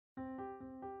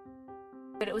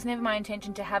But it was never my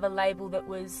intention to have a label that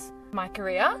was my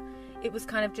career. It was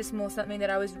kind of just more something that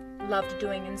I loved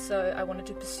doing, and so I wanted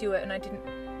to pursue it, and I didn't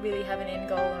really have an end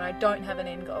goal, and I don't have an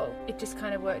end goal. It just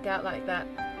kind of worked out like that.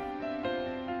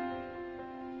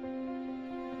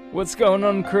 What's going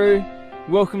on, crew?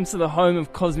 Welcome to the home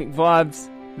of Cosmic Vibes.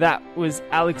 That was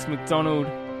Alex McDonald.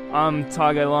 I'm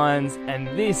Tiger Lyons, and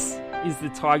this is the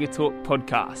Tiger Talk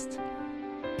podcast.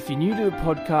 If you're new to the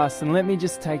podcast, then let me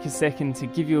just take a second to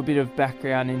give you a bit of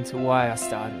background into why I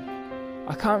started.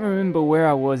 I can't remember where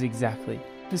I was exactly.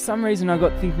 For some reason I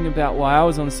got thinking about why I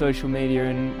was on social media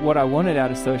and what I wanted out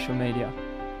of social media.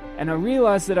 And I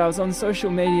realised that I was on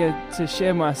social media to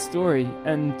share my story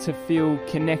and to feel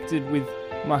connected with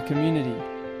my community.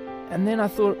 And then I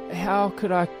thought, how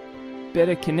could I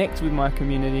better connect with my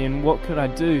community, and what could I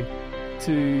do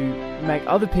to make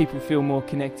other people feel more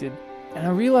connected? And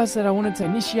I realised that I wanted to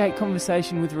initiate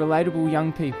conversation with relatable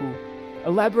young people,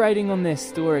 elaborating on their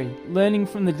story, learning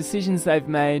from the decisions they've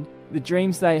made, the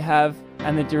dreams they have,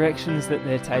 and the directions that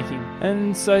they're taking.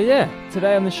 And so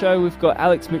today on the show we've got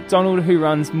Alex McDonald, who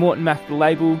runs Morton Mac the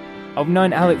label. I've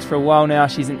known Alex for a while now.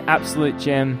 She's an absolute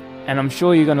gem, and I'm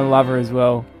sure you're going to love her as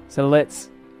well. So let's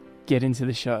get into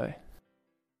the show.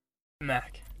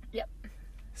 Mac. Yep.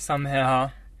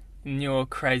 Somehow, in your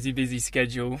crazy busy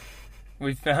schedule,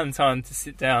 we've found time to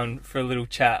sit down for a little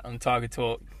chat on Tiger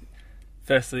Talk.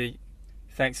 Firstly,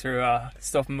 thanks for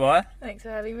stopping by. Thanks for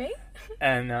having me.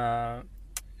 And how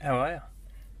are you?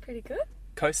 Pretty good.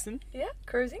 Coasting? Yeah,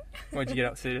 cruising. What did you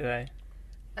get up to today?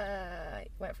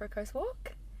 Went for a coast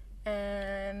walk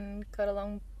and got a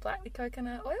long black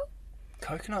coconut oil.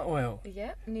 Coconut oil?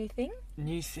 Yeah, new thing.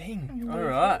 New thing. New All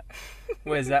right.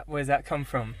 Where's that come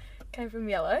from? Came from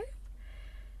Yellow.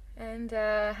 And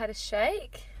had a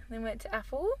shake, then went to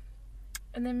Apple,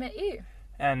 and then met you.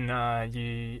 And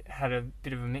you had a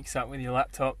bit of a mix-up with your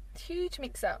laptop. Huge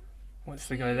mix-up. What's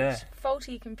the go there?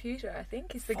 Faulty computer, I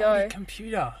think, is the go. Faulty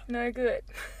computer? No good.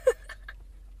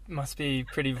 Must be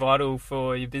pretty vital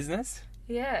for your business.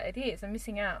 Yeah, it is. I'm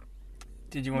missing out.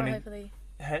 Did you want to... Hopefully...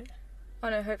 Hey? Oh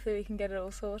no, hopefully we can get it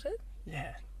all sorted.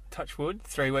 Yeah. Touch wood,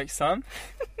 3 weeks' time.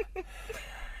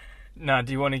 No,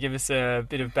 do you want to give us a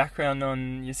bit of background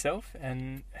on yourself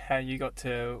and how you got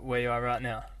to where you are right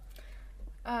now?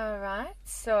 Alright,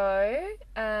 so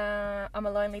I'm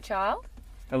a lonely child.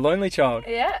 A lonely child?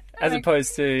 Yeah. As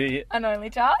opposed to... An only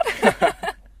child.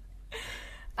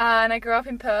 And I grew up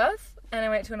in Perth, and I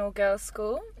went to an all-girls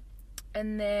school,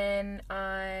 and then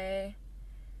I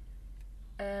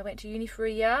went to uni for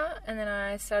a year, and then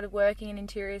I started working in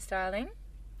interior styling,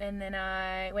 and then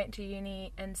I went to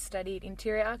uni and studied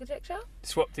interior architecture.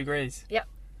 Swap degrees? Yep.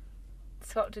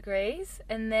 Swap degrees,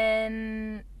 and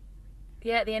then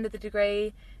at the end of the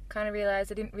degree kind of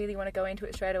realised I didn't really want to go into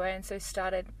it straight away, and so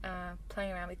started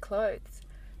playing around with clothes,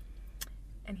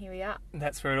 and here we are.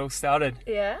 That's where it all started?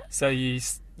 Yeah. So you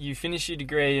finished your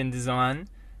degree in design,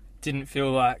 didn't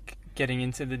feel like getting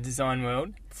into the design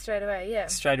world? Straight away, yeah.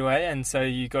 Straight away, and so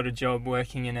you got a job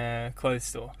working in a clothes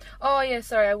store? Oh yeah,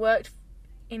 sorry, I worked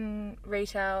in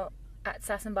retail at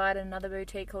Sass & Bide and another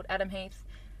boutique called Adam Heath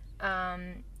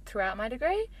throughout my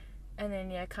degree, and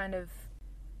then kind of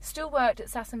still worked at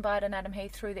Sass & Bide and Adam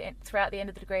Heath throughout the end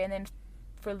of the degree, and then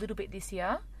for a little bit this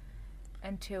year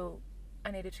until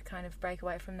I needed to kind of break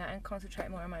away from that and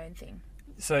concentrate more on my own thing.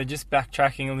 So just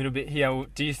backtracking a little bit here,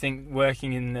 do you think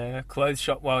working in the clothes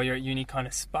shop while you're at uni kind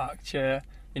of sparked your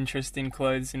interest in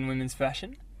clothes and women's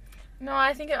fashion? No,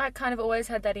 I think I kind of always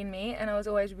had that in me, and I was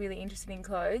always really interested in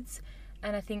clothes,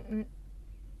 and I think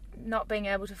not being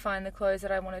able to find the clothes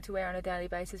that I wanted to wear on a daily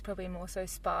basis probably more so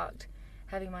sparked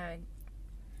having my own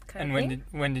kind of thing.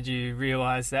 And when did you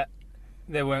realise that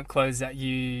there weren't clothes that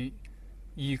you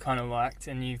kind of liked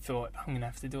and you thought, I'm going to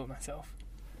have to do it myself?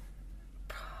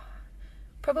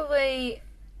 Probably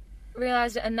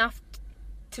realised it enough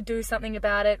to do something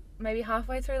about it maybe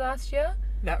halfway through last year.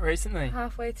 That recently?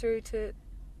 Halfway through to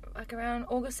like around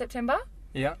August, September.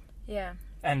 Yeah. Yeah.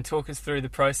 And talk us through the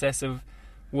process of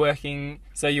working.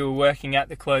 So you were working at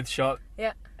the clothes shop.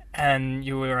 Yeah. And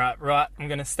you were right, I'm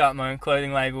going to start my own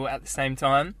clothing label at the same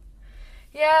time.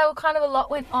 Yeah, well, kind of a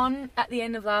lot went on at the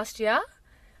end of last year.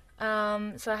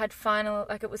 So I had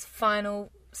final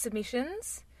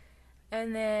submissions,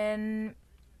 and then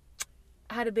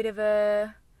I had a bit of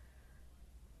a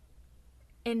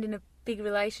end in a big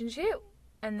relationship,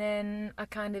 and then I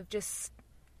kind of just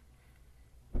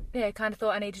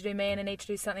thought I need to do me, and I need to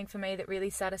do something for me that really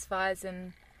satisfies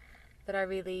me, and that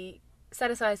I'm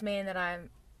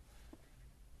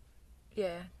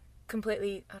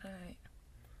completely,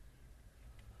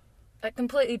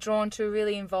 completely drawn to,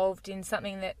 really involved in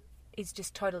something that is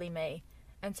just totally me.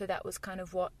 And so that was kind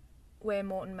of where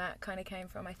Morton Mac kind of came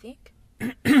from, I think.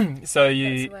 So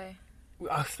That's the way.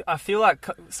 I feel like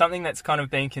something that's kind of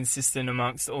been consistent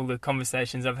amongst all the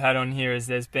conversations I've had on here is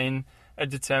there's been a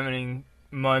determining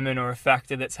moment or a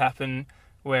factor that's happened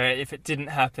where if it didn't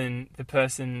happen, the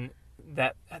person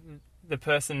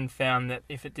found that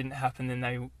if it didn't happen, then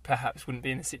they perhaps wouldn't be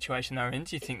in the situation they were in.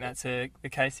 Do you think that's the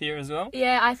case here as well?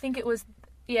 Yeah, I think it was,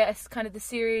 it's kind of the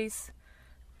series.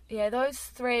 Yeah, those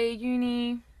three,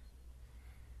 uni.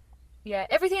 Yeah,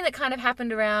 everything that kind of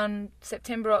happened around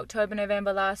September, October,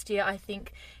 November last year, I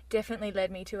think definitely led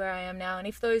me to where I am now. And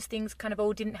if those things kind of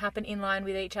all didn't happen in line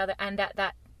with each other and at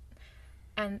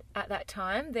that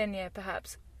time, then yeah,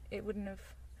 perhaps it wouldn't have.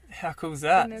 How cool is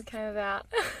that? Wouldn't have came about.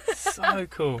 So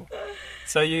cool.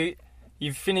 So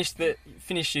you've finished your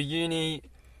uni,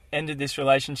 ended this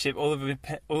relationship. All of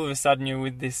a sudden, you're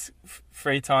with this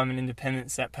free time and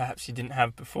independence that perhaps you didn't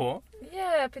have before.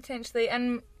 Yeah, potentially,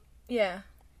 and yeah.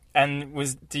 And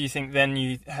do you think then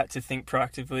you had to think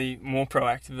more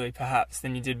proactively perhaps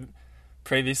than you did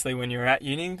previously when you were at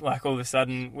uni? Like all of a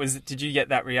sudden, did you get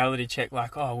that reality check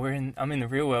like, oh, I'm in the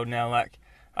real world now, like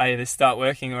I either start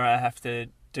working or I have to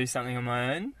do something on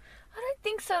my own? I don't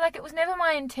think so. Like it was never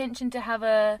my intention to have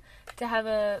a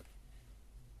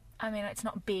I mean, it's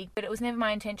not big, but it was never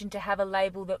my intention to have a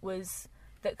label that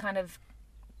kind of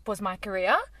was my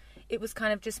career. It was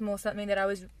kind of just more something that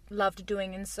I loved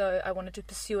doing, and so I wanted to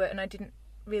pursue it, and I didn't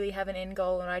really have an end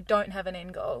goal, and I don't have an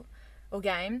end goal or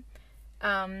game.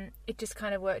 It just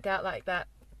kind of worked out like that.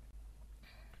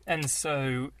 And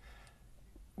so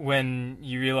when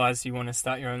you realise you want to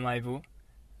start your own label,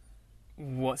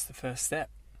 what's the first step?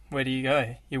 Where do you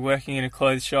go? You're working in a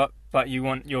clothes shop, but you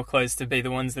want your clothes to be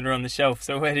the ones that are on the shelf,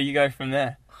 so where do you go from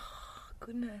there? Oh,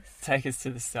 goodness. Take us to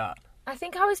the start. I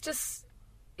think I was just...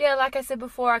 Yeah, like I said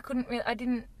before, I kind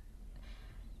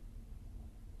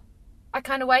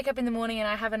of wake up in the morning and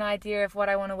I have an idea of what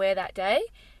I want to wear that day.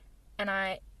 And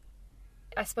I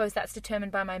suppose that's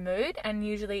determined by my mood. And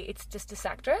usually it's just a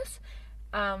sack dress.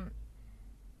 Not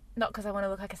because I want to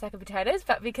look like a sack of potatoes,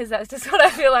 but because that's just what I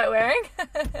feel like wearing.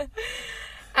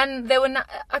 And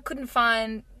I couldn't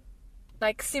find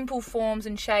like simple forms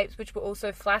and shapes which were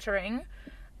also flattering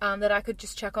that I could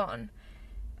just chuck on.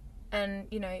 And,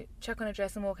 chuck on a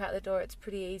dress and walk out the door, it's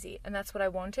pretty easy. And that's what I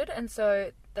wanted. And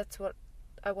so that's what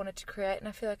I wanted to create. And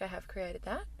I feel like I have created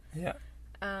that. Yeah.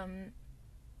 And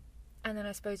then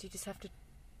I suppose you just have to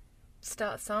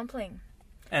start sampling.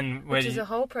 And which is a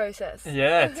whole process.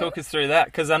 Yeah, talk us through that.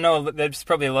 Because I know there's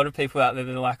probably a lot of people out there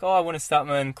that are like, oh, I want to start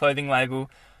my own clothing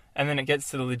label. And then it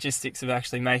gets to the logistics of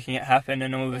actually making it happen.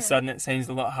 And all of a sudden it seems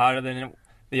a lot harder than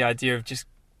the idea of just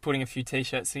putting a few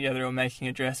t-shirts together or making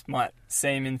a dress might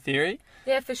seem in theory.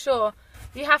 Yeah, for sure.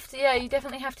 You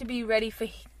definitely have to be ready for...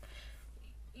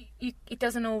 It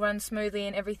doesn't all run smoothly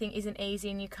and everything isn't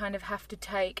easy, and you kind of have to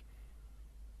take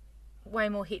way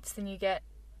more hits than you get.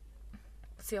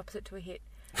 What's the opposite to a hit?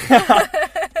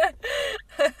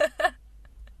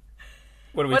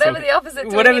 Whatever the opposite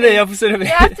of a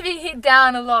hit. You have to be hit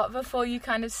down a lot before you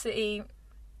kind of see...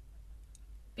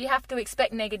 You have to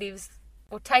expect negatives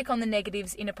or take on the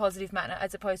negatives in a positive manner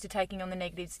as opposed to taking on the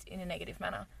negatives in a negative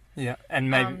manner. Yeah, and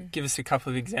maybe give us a couple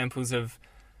of examples of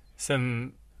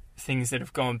some things that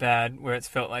have gone bad where it's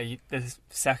felt like the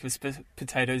sack of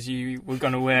potatoes you were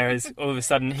going to wear is all of a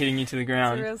sudden hitting you to the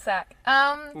ground. It's a real sack.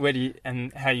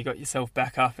 And how you got yourself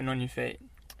back up and on your feet?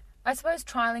 I suppose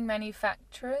trialling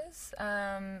manufacturers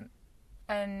and,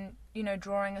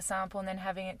 drawing a sample and then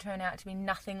having it turn out to be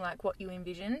nothing like what you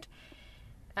envisioned.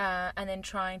 And then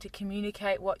trying to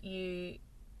communicate what you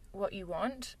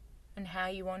want and how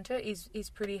you want it is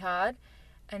pretty hard,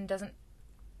 and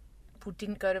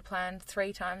didn't go to plan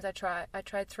 3 times. I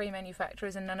tried 3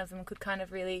 manufacturers and none of them could kind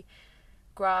of really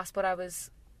grasp what I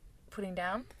was putting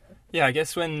down. Yeah, I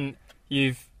guess when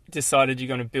you've decided you're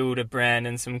going to build a brand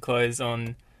and some clothes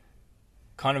on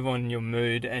your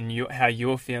mood and how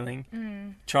you're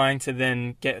feeling, trying to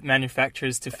then get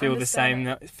manufacturers to feel the same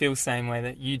way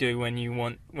that you do when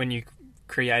you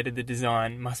created the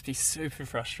design must be super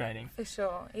frustrating. For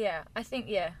sure, yeah. I think,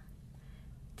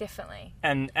 definitely.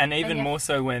 And even more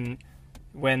so when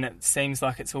it seems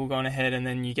like it's all gone ahead and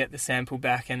then you get the sample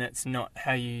back and it's not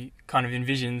how you kind of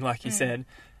envisioned, like you said.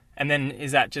 And then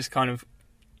is that just kind of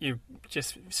you're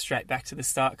just straight back to the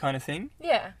start kind of thing?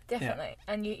 Yeah, definitely.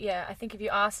 Yeah. And I think if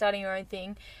you are starting your own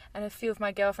thing, and a few of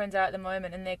my girlfriends are at the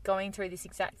moment and they're going through this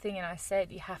exact thing, and I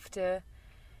said you have to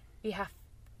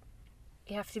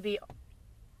be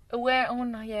aware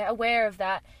of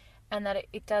that, and that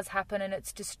it does happen, and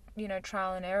it's just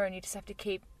trial and error, and you just have to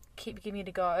keep giving it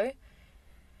a go.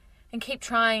 keep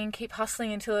trying and keep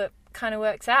hustling until it kind of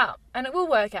works out. And it will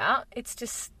work out. It's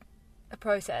just a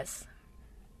process.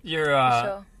 You're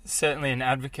sure. certainly an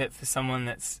advocate for someone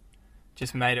that's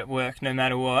just made it work no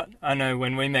matter what. I know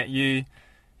when we met you,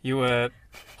 you were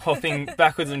hopping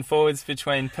backwards and forwards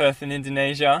between Perth and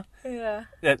Indonesia. Yeah.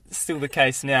 That's still the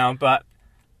case now, but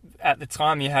at the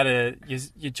time you had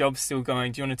your job still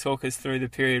going. Do you want to talk us through the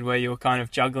period where you were kind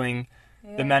of juggling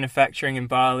the manufacturing in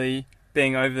Bali,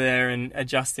 being over there and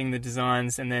adjusting the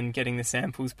designs and then getting the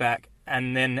samples back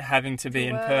and then having to be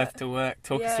in Perth to work?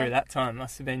 Talk us through that time.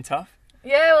 Must have been tough.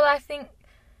 Yeah, well, I think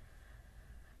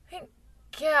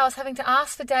I was having to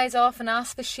ask for days off and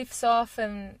ask for shifts off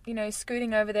and, you know,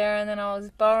 scooting over there, and then I was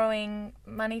borrowing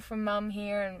money from mum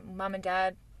here and mum and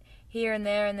dad here and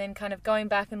there, and then kind of going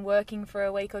back and working for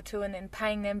a week or two and then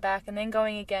paying them back and then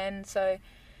going again. So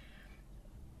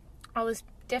I was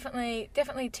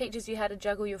definitely teaches you how to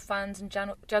juggle your funds and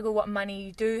juggle what money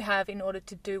you do have in order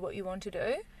to do what you want to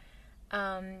do.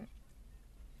 And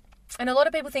a lot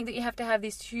of people think that you have to have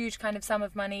this huge kind of sum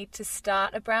of money to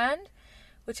start a brand,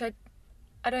 which I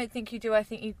don't think you do. I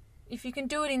think if you can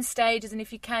do it in stages, and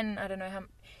if you can, I don't know how,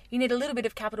 you need a little bit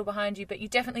of capital behind you, but you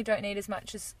definitely don't need as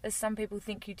much as some people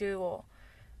think you do or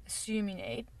assume you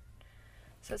need.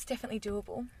 So it's definitely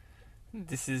doable.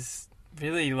 This is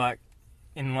really like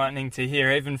enlightening to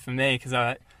hear, even for me, because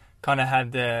I kind of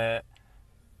had the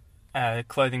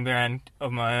clothing brand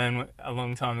of my own a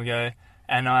long time ago,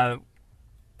 and I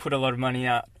put a lot of money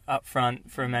up front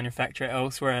for a manufacturer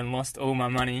elsewhere and lost all my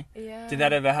money. Yeah. Did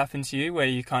that ever happen to you, where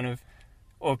you kind of,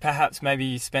 or perhaps maybe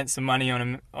you spent some money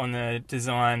on the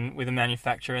design with a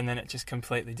manufacturer and then it just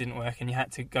completely didn't work and you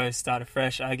had to go start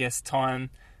afresh? I guess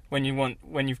time, when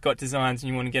you've got designs and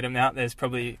you want to get them out there, is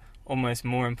probably almost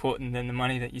more important than the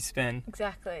money that you spend.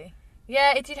 Exactly.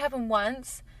 Yeah, it did happen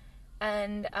once,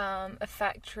 and a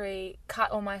factory cut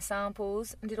all my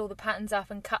samples and did all the patterns up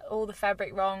and cut all the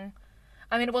fabric wrong.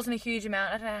 I mean, it wasn't a huge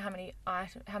amount. I don't know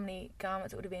how many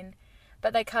garments it would have been,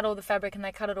 but they cut all the fabric and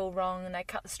they cut it all wrong, and they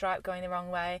cut the stripe going the wrong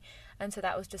way, and so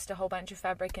that was just a whole bunch of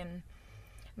fabric and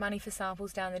money for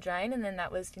samples down the drain, and then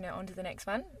that was, you know, on to the next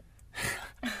one.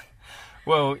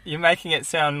 Well, you're making it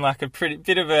sound like a pretty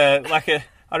bit of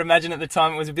I'd imagine at the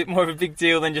time it was a bit more of a big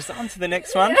deal than just on to the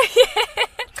next one. Yeah.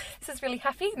 This is really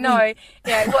happy. No,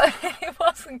 yeah, it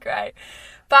wasn't great,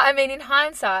 but I mean, in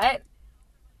hindsight,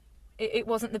 it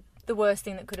wasn't the worst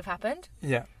thing that could have happened.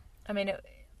 Yeah. I mean,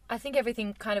 I think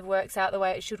everything kind of works out the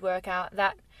way it should work out.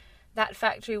 That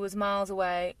factory was miles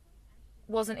away,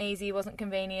 wasn't easy, wasn't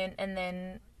convenient, and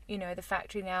then, you know, the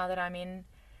factory now that I'm in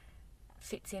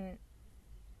fits in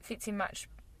much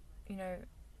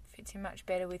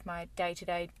better with my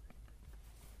day-to-day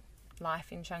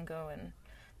life in Canggu and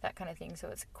that kind of thing. So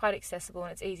it's quite accessible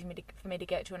and it's easy for me to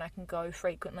get to, and I can go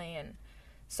frequently. And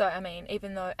so, I mean,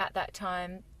 even though at that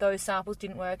time those samples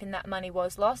didn't work and that money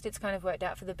was lost, it's kind of worked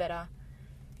out for the better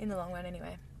in the long run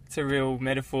anyway. It's a real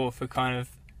metaphor for kind of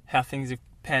how things have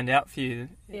panned out for you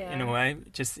in a way,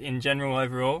 just in general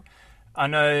overall. I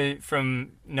know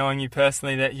from knowing you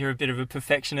personally that you're a bit of a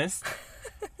perfectionist.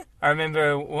 I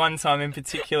remember one time in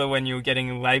particular when you were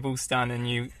getting labels done and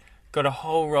you got a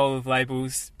whole roll of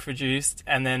labels produced,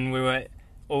 and then we were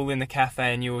all in the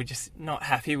cafe and you were just not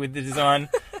happy with the design.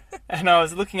 And I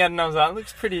was looking at it and I was like,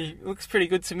 looks pretty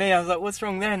good to me. I was like, what's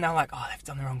wrong there? And they're like, oh, they've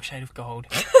done the wrong shade of gold.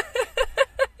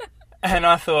 And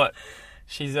I thought,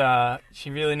 she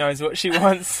really knows what she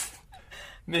wants,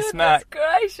 Miss Mac.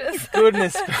 Gracious.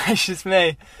 Goodness gracious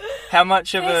me. How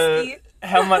much of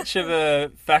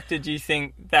a factor do you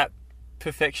think that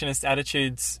perfectionist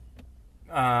attitude's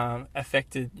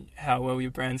affected how well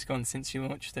your brand's gone since you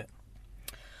launched it?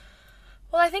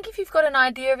 Well, I think if you've got an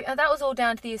idea of it, that was all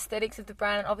down to the aesthetics of the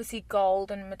brand, and obviously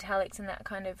gold and metallics and that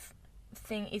kind of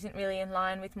thing isn't really in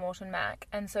line with Morton Mac.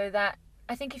 And so that,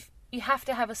 I think if you have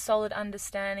to have a solid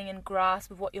understanding and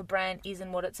grasp of what your brand is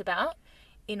and what it's about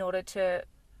in order to,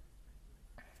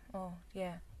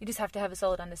 you just have to have a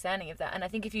solid understanding of that. And I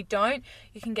think if you don't,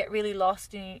 you can get really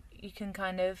lost and you can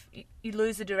kind of, you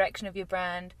lose the direction of your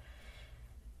brand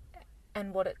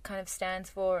and what it kind of stands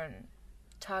for and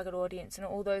target audience and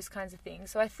all those kinds of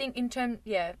things. So I think I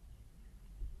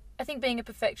think being a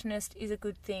perfectionist is a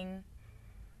good thing.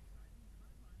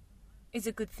 Is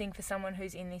a good thing for someone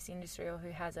who's in this industry or who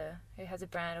has a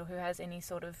brand or who has any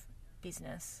sort of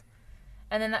business.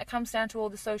 And then that comes down to all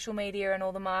the social media and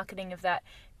all the marketing of that,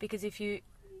 because if the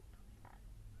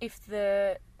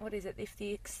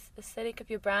aesthetic of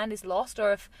your brand is lost,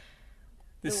 or if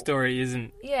the story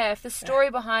isn't, if the story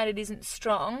behind it isn't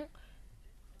strong,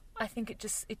 I think it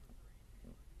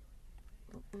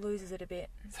loses it a bit.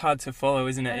 It's hard to follow,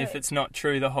 isn't it? If it's not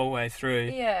true the whole way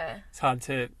through. Yeah. It's hard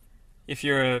to... If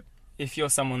you're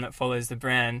someone that follows the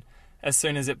brand, as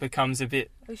soon as it becomes a bit...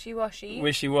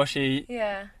 Wishy-washy.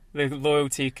 Yeah. The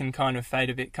loyalty can kind of fade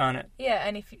a bit, can't it?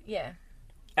 Yeah,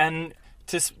 And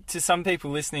to some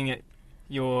people listening,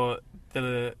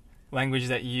 the language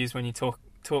that you use when you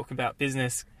talk about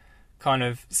business kind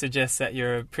of suggests that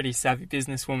you're a pretty savvy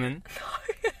businesswoman.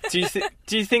 Do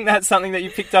you think that's something that you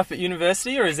picked up at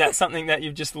university, or is that something that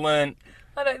you've just learned?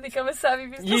 I don't think I'm a savvy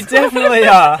businesswoman. You definitely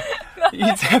are. No.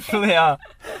 You definitely are.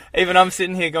 Even I'm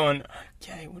sitting here going,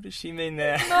 okay, what does she mean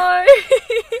there? No, I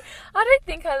don't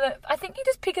think I think you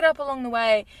just pick it up along the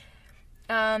way.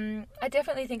 I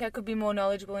definitely think I could be more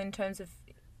knowledgeable in terms of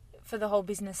for the whole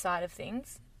business side of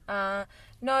things.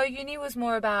 No, uni was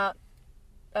more about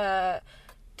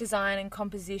design and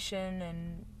composition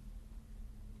and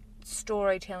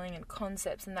storytelling and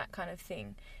concepts and that kind of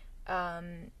thing,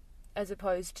 as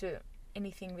opposed to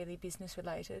anything really business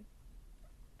related.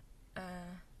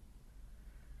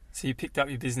 So you picked up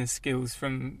your business skills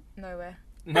from... Nowhere.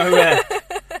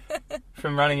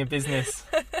 From running a business.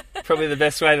 Probably the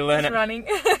best way to learn it. Running.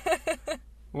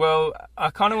 Well, I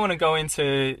kind of want to go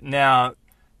into now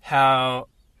how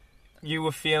you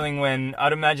were feeling when...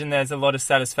 I'd imagine there's a lot of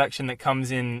satisfaction that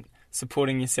comes in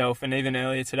supporting yourself, and even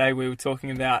earlier today we were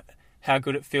talking about how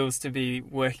good it feels to be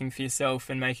working for yourself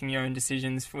and making your own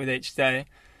decisions with each day.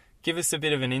 Give us a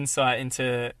bit of an insight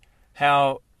into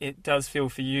how it does feel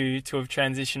for you to have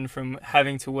transitioned from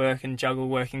having to work and juggle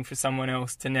working for someone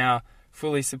else to now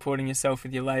fully supporting yourself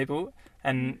with your label,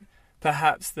 and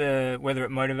perhaps whether it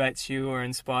motivates you or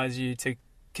inspires you to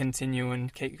continue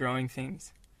and keep growing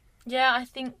things. Yeah, I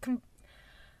think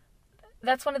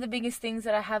that's one of the biggest things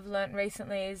that I have learnt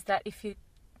recently, is that if you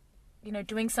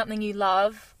doing something you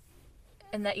love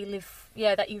and that you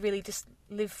really just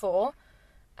live for,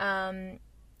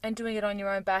 and doing it on your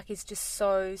own back is just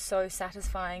so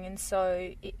satisfying, and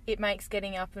so it makes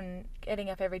getting up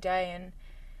every day and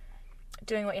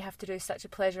doing what you have to do such a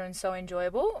pleasure and so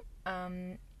enjoyable.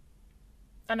 And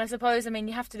I suppose,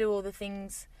 you have to do all the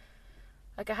things,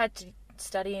 like I had to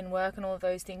study and work and all of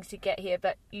those things to get here,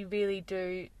 but you really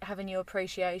do have a new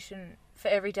appreciation for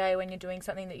every day when you're doing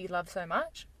something that you love so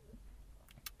much.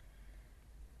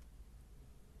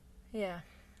 Yeah.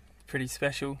 Pretty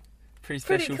special. Pretty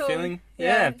special cool. Feeling.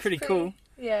 Yeah, pretty cool.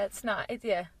 Yeah, it's not.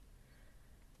 Yeah,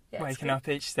 waking up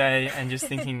each day and just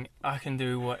thinking, I can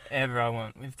do whatever I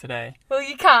want with today. Well,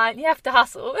 you can't. You have to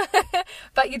hustle.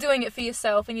 But you're doing it for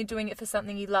yourself, and you're doing it for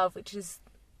something you love, which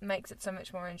makes it so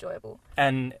much more enjoyable.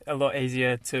 And a lot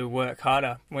easier to work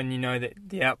harder when you know that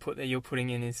the output that you're putting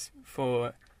in is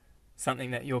for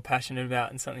something that you're passionate about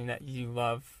and something that you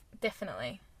love.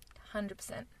 Definitely.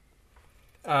 100%.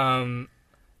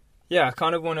 Yeah, I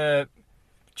kind of want to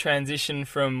transition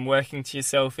from working to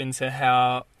yourself into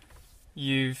how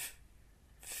you've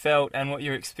felt and what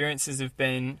your experiences have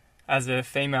been as a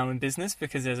female in business,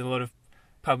 because there's a lot of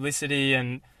publicity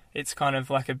and it's kind of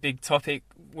like a big topic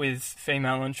with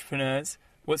female entrepreneurs.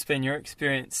 What's been your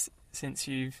experience since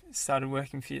you've started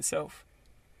working for yourself?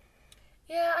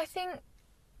 Yeah, I think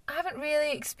I haven't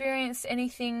really experienced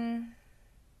anything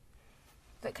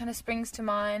that kind of springs to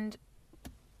mind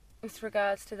with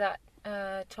regards to that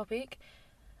topic.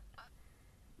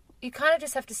 You kind of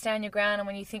just have to stand your ground, and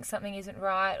when you think something isn't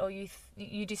right or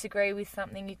you disagree with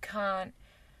something, you can't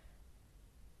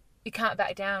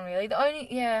back down, really.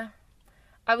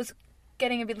 I was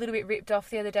getting a little bit ripped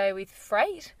off the other day with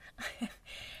freight,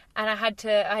 and I had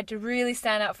to really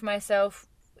stand up for myself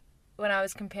when I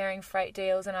was comparing freight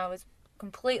deals, and I was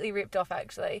completely ripped off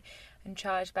actually, and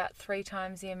charged about 3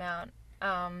 times the amount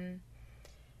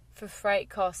for freight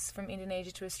costs from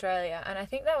Indonesia to Australia. And I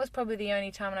think that was probably the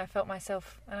only time when I felt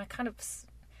myself, and I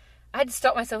had to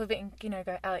stop myself a bit and,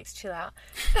 go, Alex, chill out.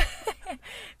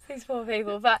 These poor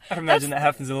people. But I imagine that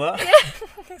happens a lot.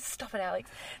 Yeah. Stop it, Alex.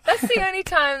 That's the only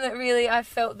time that really I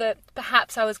felt that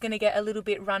perhaps I was going to get a little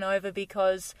bit run over,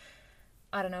 because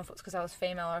I don't know if it was because I was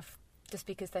female or just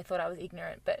because they thought I was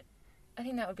ignorant, but I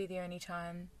think that would be the only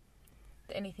time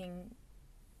that anything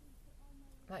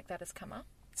like that has come up.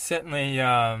 Certainly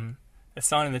a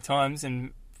sign of the times,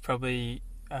 and probably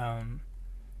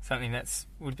something that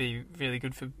would be really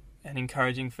good for and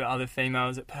encouraging for other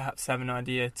females that perhaps have an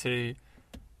idea to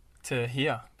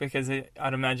hear. Because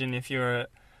I'd imagine if you're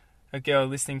a girl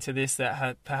listening to this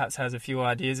that perhaps has a few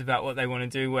ideas about what they want to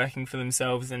do working for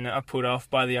themselves and are put off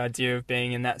by the idea of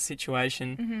being in that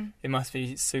situation, It must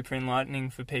be super enlightening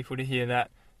for people to hear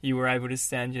that you were able to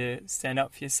stand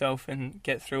up for yourself and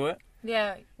get through it.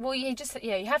 Yeah, well, you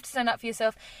have to stand up for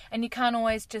yourself, and you can't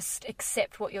always just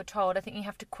accept what you're told. I think you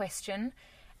have to question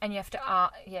and you have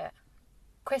to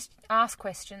ask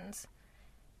questions,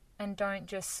 and don't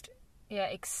just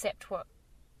accept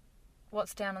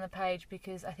what's down on the page,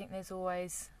 because I think there's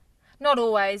always, not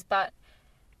always, but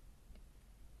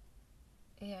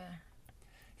if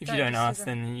you don't ask,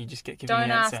 then you just get given don't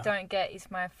the answer. Ask, don't get is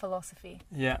my philosophy.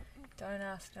 Yeah. Don't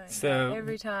ask, don't So, get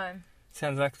every time.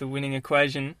 Sounds like the winning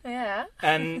equation. Yeah.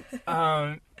 And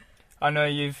I know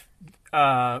you've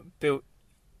built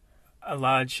a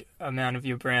large amount of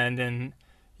your brand and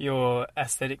your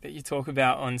aesthetic that you talk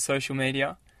about on social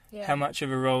media. Yeah. How much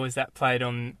of a role has that played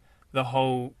on the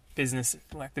whole business,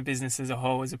 like the business as a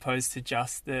whole, as opposed to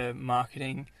just the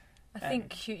marketing? I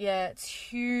think, it's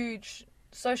huge.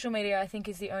 Social media, I think,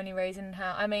 is the only reason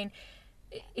how... I mean,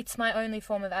 it's my only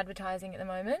form of advertising at the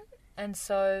moment, and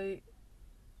so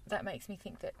that makes me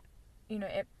think that,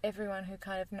 everyone who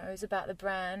kind of knows about the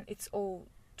brand, it's all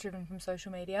driven from social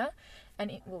media,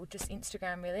 and just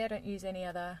Instagram, really. I don't use any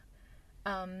other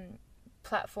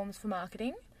platforms for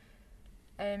marketing.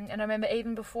 And I remember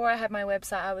even before I had my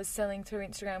website, I was selling through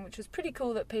Instagram, which was pretty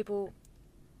cool that people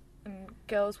and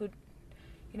girls would,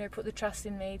 put the trust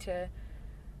in me to,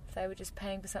 if they were just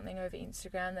paying for something over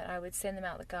Instagram, that I would send them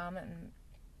out the garment and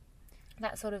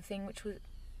that sort of thing,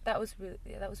 that was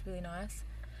really nice.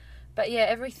 But yeah,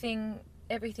 everything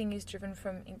is driven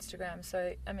from Instagram.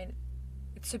 So I mean,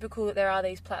 it's super cool that there are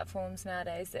these platforms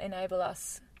nowadays that enable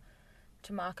us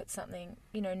to market something,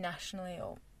 nationally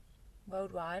or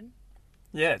worldwide.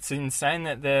 Yeah, it's insane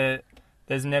that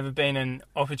there's never been an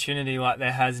opportunity like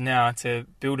there has now to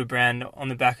build a brand on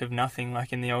the back of nothing.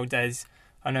 Like in the old days,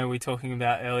 I know we were talking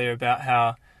about earlier about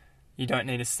how you don't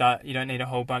need a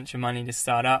whole bunch of money to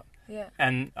start up. Yeah.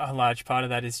 And a large part of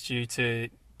that is due to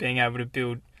being able to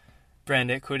build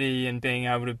brand equity and being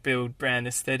able to build brand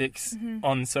aesthetics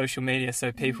on social media,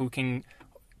 so people can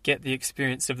get the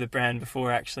experience of the brand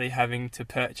before actually having to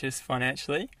purchase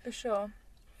financially. For sure.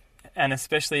 And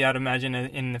especially, I'd imagine,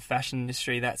 in the fashion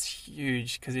industry, that's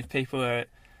huge, because if people are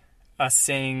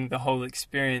seeing the whole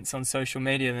experience on social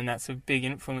media, then that's a big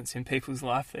influence in people's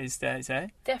life these days, eh?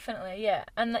 Definitely, yeah.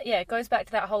 And it goes back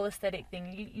to that whole aesthetic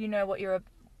thing. You know what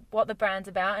the brand's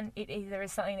about, and it either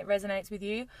is something that resonates with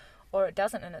you or it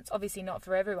doesn't, and it's obviously not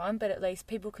for everyone, but at least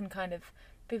people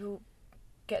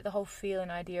get the whole feel and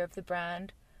idea of the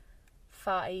brand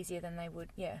far easier than they would,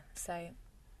 say,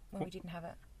 when we didn't have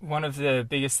it. One of the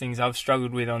biggest things I've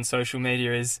struggled with on social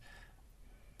media is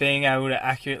being able to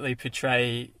accurately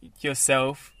portray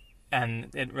yourself,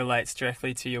 and it relates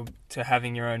directly to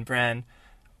having your own brand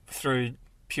through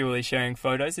purely sharing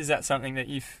photos. Is that something that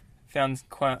you've found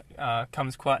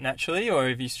comes quite naturally, or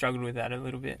have you struggled with that a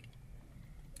little bit?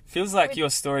 Feels like your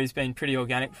story's been pretty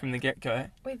organic from the get-go.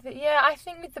 I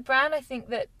think with the brand, I think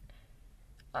that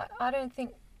I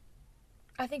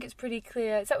think it's pretty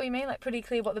clear. Is that what you mean? Like, pretty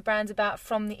clear what the brand's about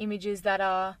from the images that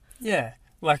are... Yeah.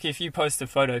 Like, if you post a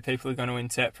photo, people are going to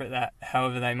interpret that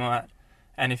however they might.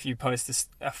 And if you post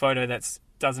a photo that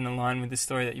doesn't align with the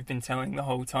story that you've been telling the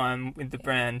whole time with the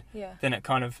brand, then it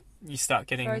kind of... You start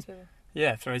getting... Throws people.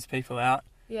 Yeah, throws people out.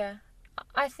 Yeah.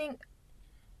 I think...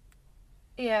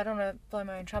 Yeah, I don't want to blow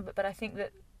my own trumpet, but I think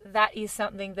that is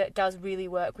something that does really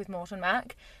work with Morton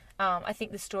Mac. I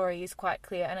think the story is quite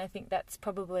clear, and I think that's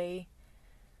probably...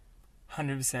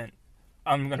 100%.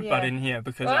 I'm going to butt in here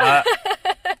because I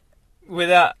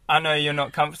know you're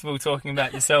not comfortable talking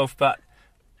about yourself, but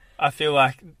I feel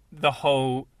like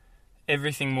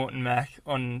everything Morton Mac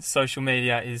on social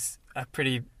media is a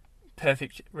pretty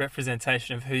perfect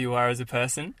representation of who you are as a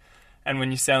person. And when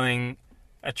you're selling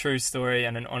a true story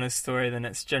and an honest story, then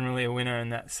it's generally a winner,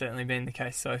 and that's certainly been the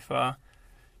case so far.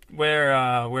 Where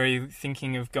are you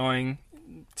thinking of going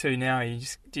to now?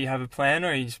 Do you have a plan,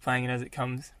 or are you just playing it as it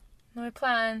comes? No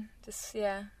plan. Just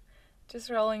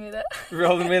rolling with it.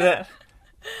 Rolling with it?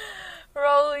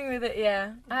 Rolling with it,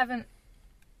 yeah. I haven't...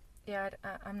 Yeah,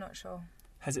 I'm not sure.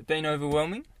 Has it been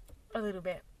overwhelming? A little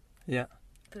bit. Yeah.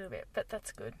 A little bit, but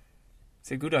that's good.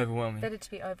 It's a good overwhelming. Better to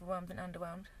be overwhelmed than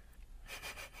underwhelmed.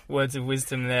 Words of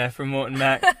wisdom there from Morton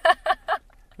Mac.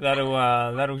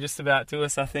 That'll just about do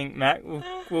us, I think, Mac.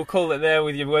 We'll call it there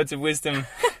with your words of wisdom.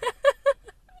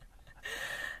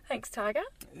 Thanks, Tiger.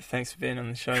 Thanks for being on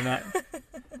the show, Mac.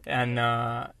 And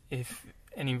if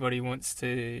anybody wants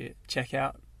to check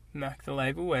out Mac the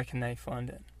label, where can they find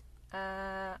it?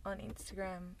 On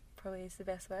Instagram probably is the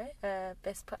best way.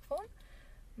 Best platform.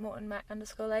 Morton Mac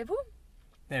 _label.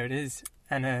 There it is.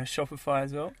 And Shopify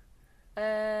as well.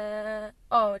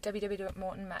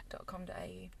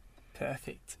 www.mortonmac.com.au.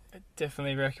 Perfect. I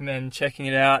definitely recommend checking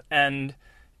it out and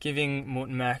giving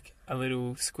Morton Mac a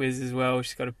little squiz as well.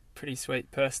 She's got a pretty sweet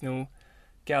personal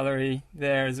gallery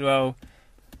there as well.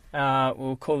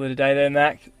 We'll call it a day there,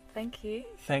 Mac. Thank you.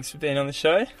 Thanks for being on the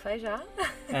show. Pleasure.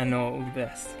 And all the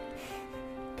best.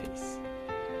 Peace.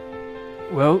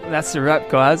 Well, that's a wrap,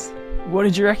 guys. What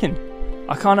did you reckon?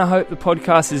 I kind of hope the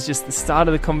podcast is just the start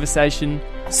of the conversation.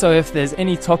 So if there's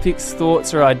any topics,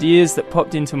 thoughts or ideas that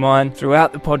popped into mind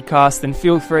throughout the podcast, then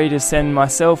feel free to send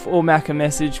myself or Mac a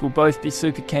message. We'll both be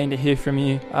super keen to hear from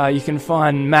you. You can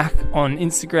find Mac on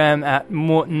Instagram at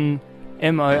Morton,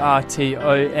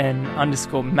 MORTON_Mac,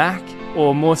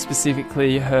 or more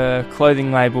specifically her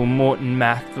clothing label Morton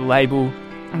Mac, the label,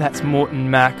 that's Morton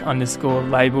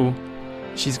Mac_label.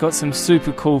 She's got some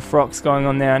super cool frocks going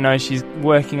on there. I know she's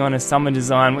working on a summer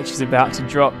design which is about to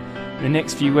drop in the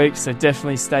next few weeks, so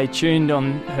definitely stay tuned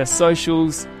on her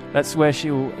socials. That's where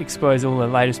she'll expose all the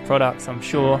latest products, I'm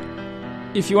sure.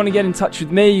 If you want to get in touch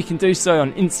with me, you can do so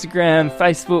on Instagram,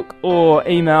 Facebook or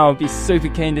email. I'll be super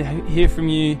keen to hear from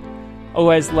you.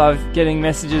 Always love getting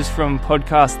messages from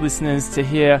podcast listeners to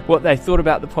hear what they thought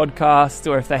about the podcast,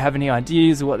 or if they have any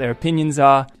ideas or what their opinions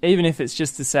are. Even if it's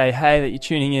just to say, hey, that you're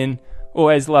tuning in.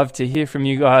 Always love to hear from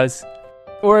you guys.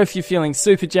 Or if you're feeling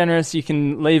super generous, you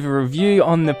can leave a review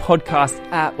on the podcast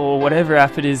app or whatever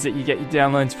app it is that you get your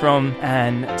downloads from.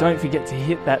 And don't forget to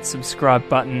hit that subscribe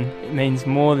button. It means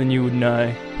more than you would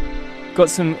know. Got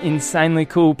some insanely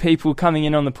cool people coming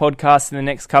in on the podcast in the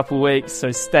next couple of weeks,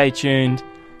 so stay tuned.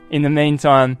 In the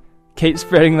meantime, keep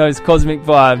spreading those cosmic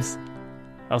vibes.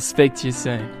 I'll speak to you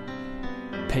soon.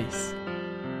 Peace.